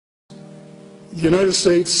the United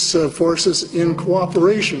States forces, in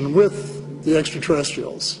cooperation with the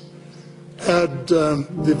extraterrestrials, had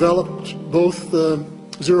developed both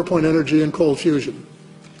zero-point energy and cold fusion.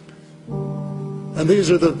 And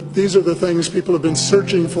these are the things people have been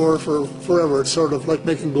searching for forever. It's sort of like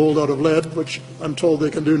making gold out of lead, which I'm told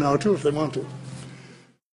they can do now too if they want to.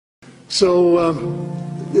 So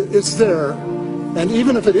it's there, and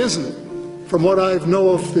even if it isn't, from what I know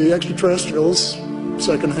of the extraterrestrials,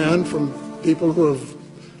 secondhand, from people who have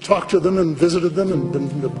talked to them and visited them and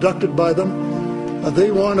been abducted by them,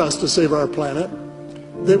 they want us to save our planet.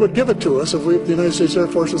 They would give it to us if the United States Air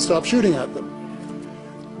Force would stop shooting at them.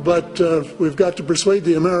 But we've got to persuade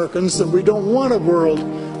the Americans that we don't want a world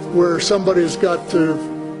where somebody's got to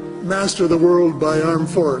master the world by armed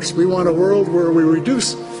force. We want a world where we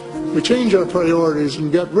change our priorities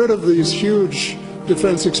and get rid of these huge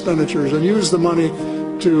defense expenditures and use the money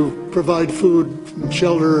to provide food and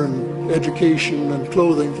shelter and education and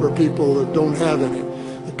clothing for people that don't have any.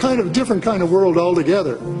 A different kind of world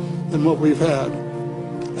altogether than what we've had.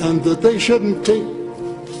 And that they shouldn't take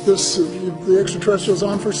the extraterrestrials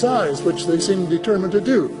on for size, which they seem determined to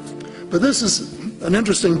do. But this is an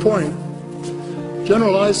interesting point.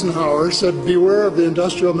 General Eisenhower said, beware of the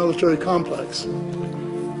industrial military complex.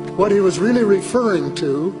 What he was really referring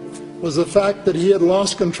to was the fact that he had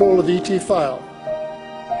lost control of ET File.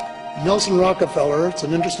 Nelson Rockefeller, it's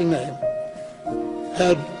an interesting name,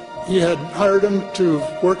 he had hired him to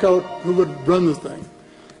work out who would run the thing.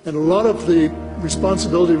 And a lot of the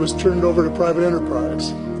responsibility was turned over to private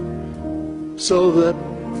enterprise. So that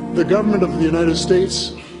the government of the United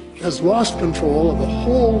States has lost control of a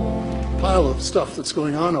whole pile of stuff that's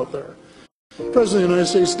going on out there. The President of the United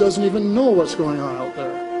States doesn't even know what's going on out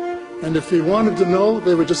there. And if he wanted to know,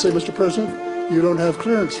 they would just say, Mr. President, you don't have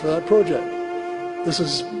clearance for that project. This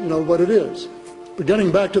is, what it is. But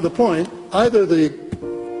getting back to the point, either the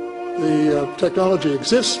technology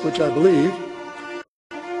exists, which I believe,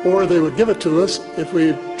 or they would give it to us if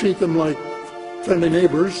we treat them like friendly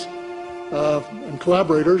neighbors and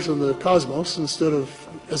collaborators in the cosmos instead of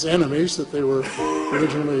as enemies that they were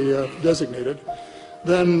originally designated.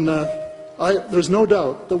 Then there's no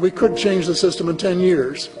doubt that we could change the system in 10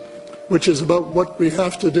 years, which is about what we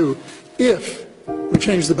have to do if we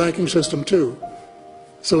change the banking system too.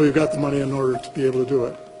 So we've got the money in order to be able to do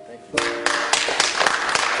it.